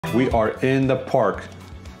We are in the park.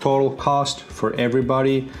 Total cost for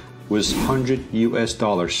everybody was $100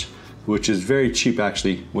 US, which is very cheap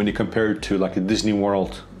actually when you compare it to like a Disney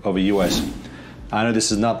World of the US. I know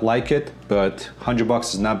this is not like it, but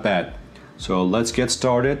 $100 is not bad. So let's get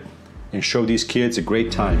started and show these kids a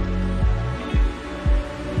great time.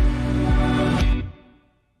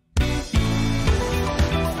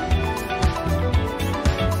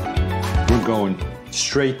 We're going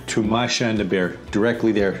straight to Masha and the bear,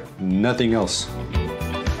 directly there, nothing else.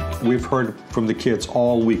 We've heard from the kids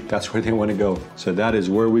all week, that's where they want to go. So that is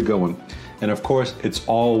where we're going. And of course, it's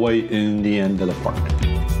all the way in the end of the park.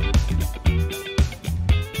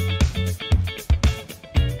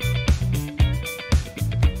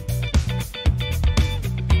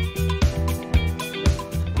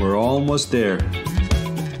 We're almost there.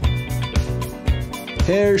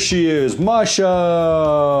 Here she is,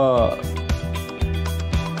 Masha!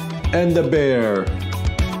 And the bear.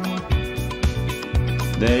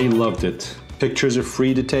 They loved it. Pictures are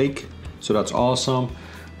free to take, so that's awesome.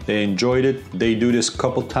 They enjoyed it. They do this a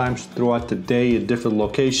couple times throughout the day at different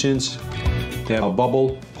locations. They have a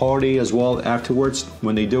bubble party as well afterwards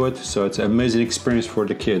when they do it, so it's an amazing experience for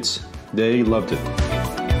the kids. They loved it.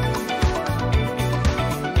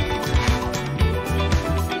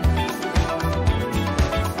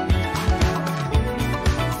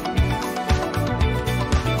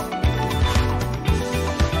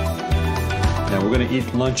 We're gonna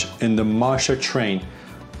eat lunch in the Masha train.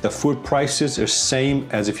 The food prices are same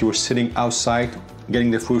as if you were sitting outside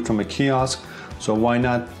getting the food from a kiosk. So why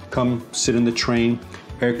not come sit in the train,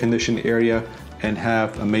 air-conditioned area, and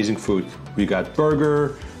have amazing food. We got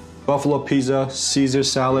burger, buffalo pizza, Caesar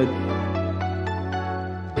salad.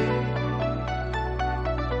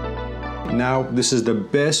 Now, this is the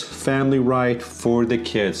best family ride for the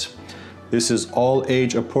kids. This is all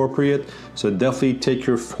age appropriate, so definitely take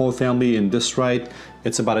your whole family in this ride.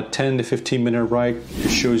 It's about a 10 to 15 minute ride. It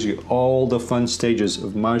shows you all the fun stages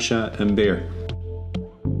of Masha and Bear.